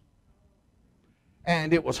 hours.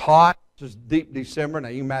 And it was hot. It was deep December. Now,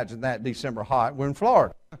 you imagine that, December hot. We're in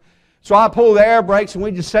Florida. So I pulled the air brakes, and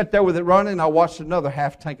we just sat there with it running, and I watched another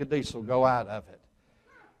half tank of diesel go out of it.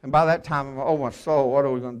 And by that time, I'm like, oh, my soul, what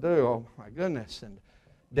are we going to do? Oh, my goodness. And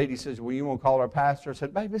Dee says, well, you want to call our pastor? I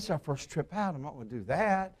said, babe, this is our first trip out. I'm not going to do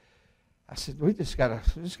that. I said, we just got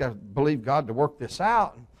to believe God to work this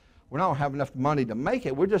out. And we're not going to have enough money to make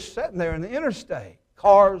it. We're just sitting there in the interstate.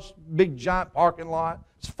 Cars, big, giant parking lot.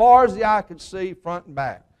 As far as the eye could see, front and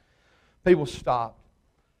back. People stopped.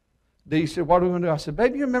 Dee said, what are we going to do? I said,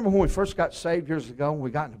 baby, you remember when we first got saved years ago, when we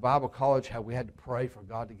got into Bible college, how we had to pray for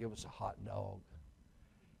God to give us a hot dog?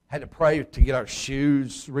 Had to pray to get our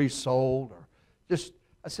shoes resold. Or just,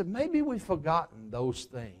 I said, maybe we've forgotten those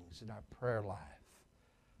things in our prayer life.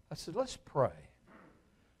 I said, let's pray.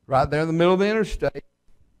 Right there in the middle of the interstate,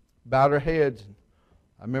 bowed our heads. And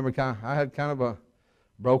I remember I had kind of a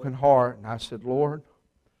broken heart, and I said, Lord,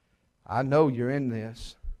 I know you're in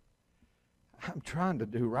this. I'm trying to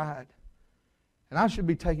do right. And I should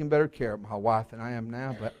be taking better care of my wife than I am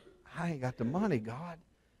now, but I ain't got the money, God.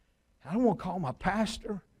 I don't want to call my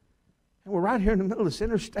pastor. And we're right here in the middle of this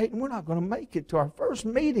interstate, and we're not going to make it to our first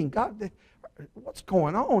meeting. God, what's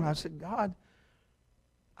going on? I said, God,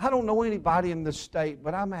 I don't know anybody in this state,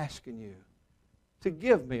 but I'm asking you to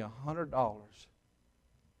give me $100.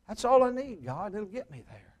 That's all I need, God. It'll get me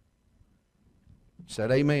there.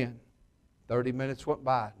 Said amen. 30 minutes went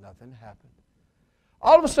by. Nothing happened.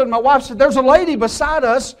 All of a sudden, my wife said, there's a lady beside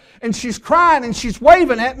us, and she's crying, and she's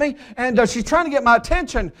waving at me, and she's trying to get my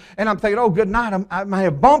attention. And I'm thinking, oh, good night, I may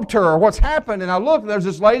have bumped her, or what's happened? And I look, and there's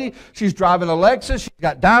this lady. She's driving a Lexus. She's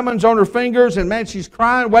got diamonds on her fingers, and, man, she's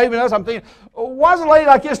crying, waving at us. I'm thinking, why is a lady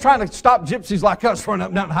like this trying to stop gypsies like us running up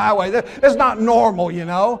and down the highway? It's not normal, you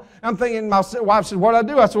know. I'm thinking, my wife said, what do I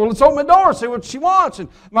do? I said, well, let's open the door and see what she wants. And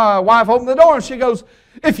my wife opened the door, and she goes,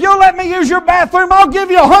 if you'll let me use your bathroom, I'll give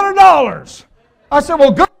you $100. I said,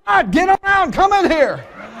 well, good night, get around, come in here.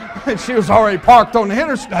 And she was already parked on the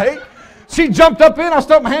interstate. She jumped up in, I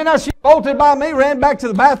stuck my hand out, she bolted by me, ran back to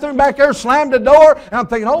the bathroom back there, slammed the door, and I'm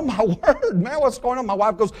thinking, oh my word, man, what's going on? My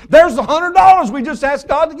wife goes, there's the $100 we just asked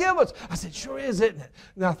God to give us. I said, sure is, isn't it?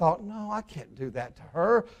 And I thought, no, I can't do that to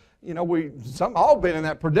her. You know, all been in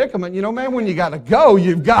that predicament. You know, man, when you got to go,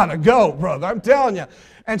 you've got to go, brother. I'm telling you.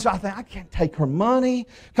 And so I think, I can't take her money.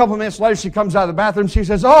 A couple of minutes later, she comes out of the bathroom. She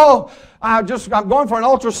says, oh, I'm going for an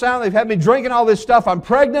ultrasound. They've had me drinking all this stuff. I'm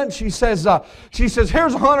pregnant. She says, here's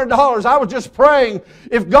 $100. I was just praying.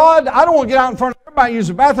 If God, I don't want to get out in front of everybody and use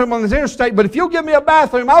the bathroom on this interstate, but if you'll give me a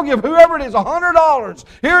bathroom, I'll give whoever it is $100.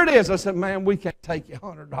 Here it is. I said, man, we can't take you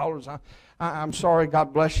 $100. I'm sorry,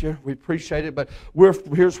 God bless you. We appreciate it, but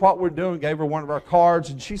here's what we're doing. Gave her one of our cards,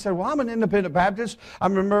 and she said, well, I'm an independent Baptist.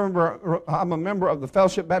 I'm a member of the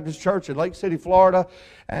Fellowship Baptist Church in Lake City, Florida.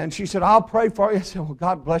 And she said, I'll pray for you. I said, well,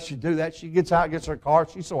 God bless you. Do that. She gets out, gets her card.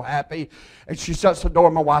 She's so happy. And she shuts the door,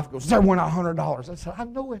 and my wife goes, there went $100. I said, I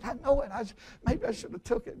know it. Maybe I should have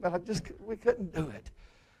took it, but we couldn't do it.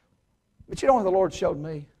 But you know what the Lord showed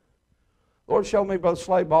me? The Lord showed me, Brother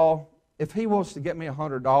Slabaugh, if He wants to get me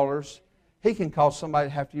 $100, He can cause somebody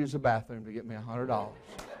to have to use the bathroom to get me $100.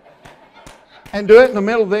 And do it in the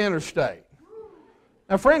middle of the interstate.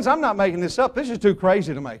 Now, friends, I'm not making this up. This is too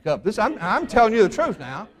crazy to make up. I'm telling you the truth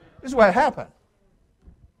now. This is what happened.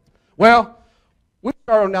 Well, we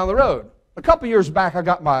started on down the road. A couple years back, I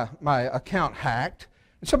got my account hacked.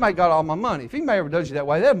 And somebody got all my money. If anybody ever does you that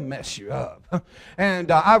way, they'll mess you up.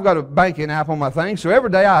 And I've got a banking app on my thing, so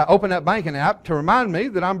every day I open that banking app to remind me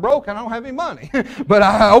that I'm broke and I don't have any money. But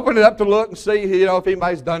I open it up to look and see, if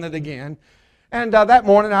anybody's done it again. And that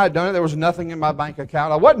morning I had done it. There was nothing in my bank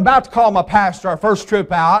account. I wasn't about to call my pastor our first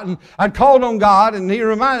trip out, and I'd called on God, and He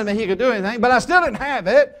reminded me He could do anything, but I still didn't have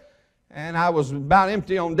it. And I was about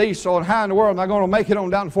empty on diesel, and how in the world am I going to make it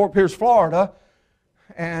on down to Fort Pierce, Florida?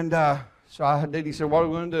 And so I did. He said, what are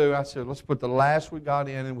we going to do? I said, let's put the last we got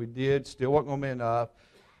in, and we did. Still wasn't going to be enough.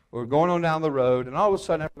 We were going on down the road, and all of a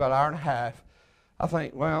sudden, after about an hour and a half, I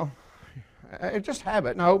think, well, it's just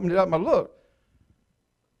habit. And I opened it up and I looked.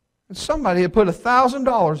 And somebody had put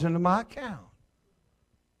 $1,000 into my account.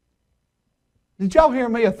 Did y'all hear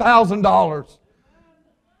me? $1,000.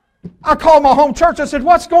 I called my home church. I said,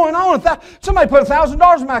 what's going on? Somebody put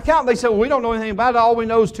 $1,000 in my account. They said, well, we don't know anything about it. All we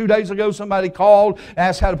know is 2 days ago somebody called,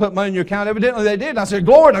 asked how to put money in your account. Evidently they did. And I said,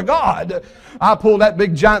 glory to God. I pulled that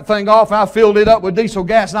big giant thing off and I filled it up with diesel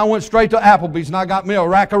gas and I went straight to Applebee's and I got me a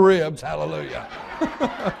rack of ribs. Hallelujah.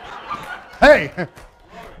 Hey,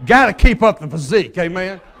 got to keep up the physique.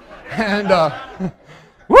 Amen. And,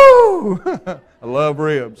 woo! I love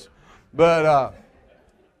ribs. But,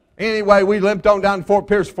 anyway, we limped on down to Fort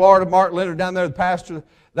Pierce, Florida. Mark Leonard down there, the pastor,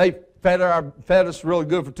 they fed us really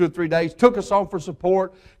good for 2 or 3 days, took us on for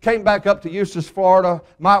support, came back up to Eustis, Florida.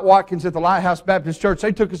 Mike Watkins at the Lighthouse Baptist Church,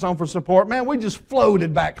 they took us on for support. Man, we just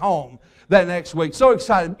floated back home that next week. So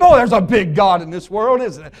excited. Boy, there's a big God in this world,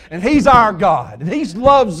 isn't it? And He's our God. And He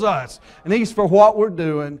loves us. And He's for what we're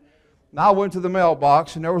doing. And I went to the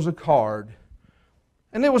mailbox and there was a card.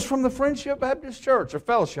 And it was from the Friendship Baptist Church, or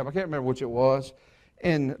Fellowship, I can't remember which it was,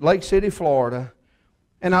 in Lake City, Florida.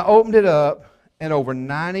 And I opened it up, and over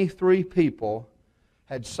 93 people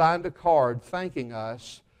had signed a card thanking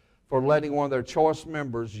us for letting one of their choice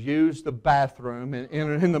members use the bathroom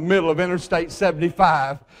in the middle of Interstate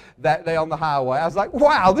 75 that day on the highway. I was like,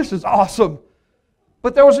 wow, this is awesome.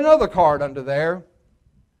 But there was another card under there.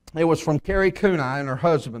 It was from Carrie Kunai and her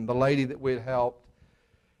husband, the lady that we had helped.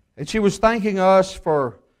 And she was thanking us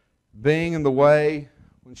for being in the way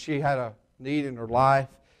when she had a need in her life.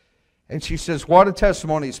 And she says, what a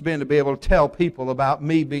testimony it's been to be able to tell people about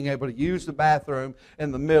me being able to use the bathroom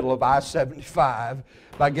in the middle of I-75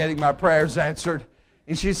 by getting my prayers answered.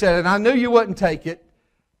 And she said, and I knew you wouldn't take it,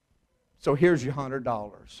 so here's your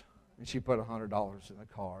 $100. And she put $100 in the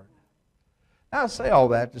card. Now I say all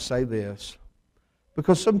that to say this,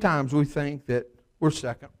 because sometimes we think that we're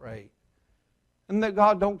second rate and that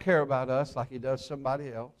God don't care about us like He does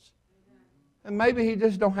somebody else. And maybe He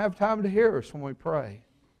just don't have time to hear us when we pray.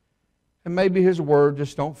 And maybe His Word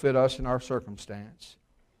just don't fit us in our circumstance.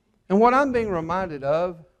 And what I'm being reminded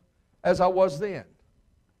of, as I was then,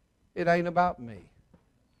 it ain't about me.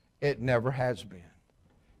 It never has been.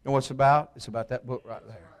 You know what it's about? It's about that book right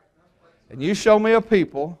there. And you show me a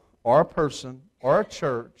people, or a person, or a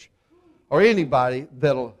church, or anybody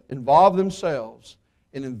that'll involve themselves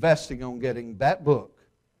in investing on getting that book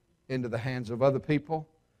into the hands of other people,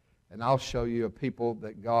 and I'll show you a people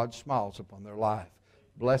that God smiles upon their life,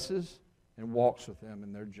 blesses, and walks with them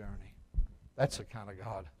in their journey. That's the kind of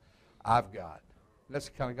God I've got. That's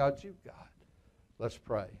the kind of God you've got. Let's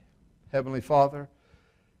pray. Heavenly Father,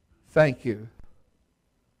 thank you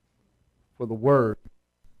for the word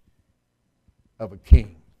of a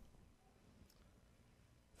king.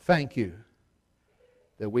 Thank you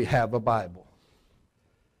that we have a Bible.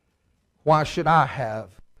 Why should I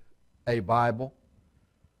have a Bible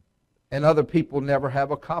and other people never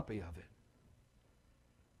have a copy of it?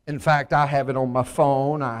 In fact, I have it on my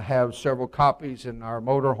phone. I have several copies in our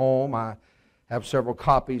motorhome. I have several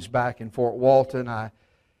copies back in Fort Walton. I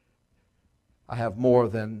have more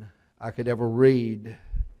than I could ever read.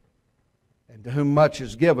 And to whom much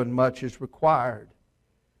is given, much is required.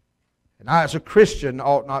 And I, as a Christian,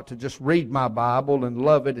 ought not to just read my Bible and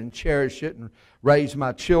love it and cherish it and raise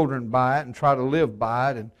my children by it and try to live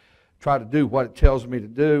by it and try to do what it tells me to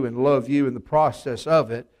do and love you in the process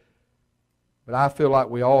of it. But I feel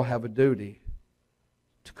like we all have a duty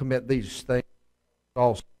to commit these things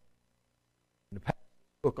also and to pass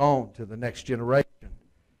the book on to the next generation.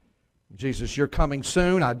 Jesus, you're coming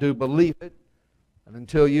soon. I do believe it. And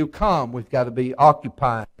until you come, we've got to be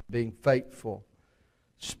occupied, being faithful.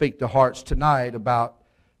 Speak to hearts tonight about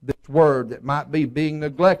this word that might be being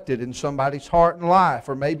neglected in somebody's heart and life,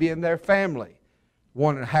 or maybe in their family.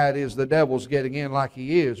 Wondering how it is the devil's getting in like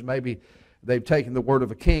he is. Maybe they've taken the word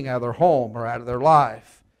of a king out of their home or out of their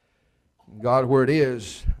life. And God, where it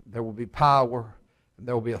is, there will be power, and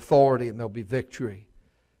there will be authority, and there will be victory.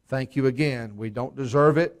 Thank you again. We don't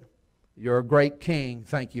deserve it. You're a great king.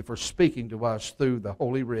 Thank you for speaking to us through the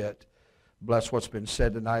Holy Writ. Bless what's been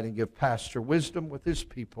said tonight and give Pastor wisdom with his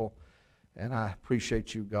people. And I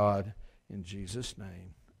appreciate you, God, in Jesus'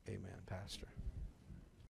 name. Amen, Pastor.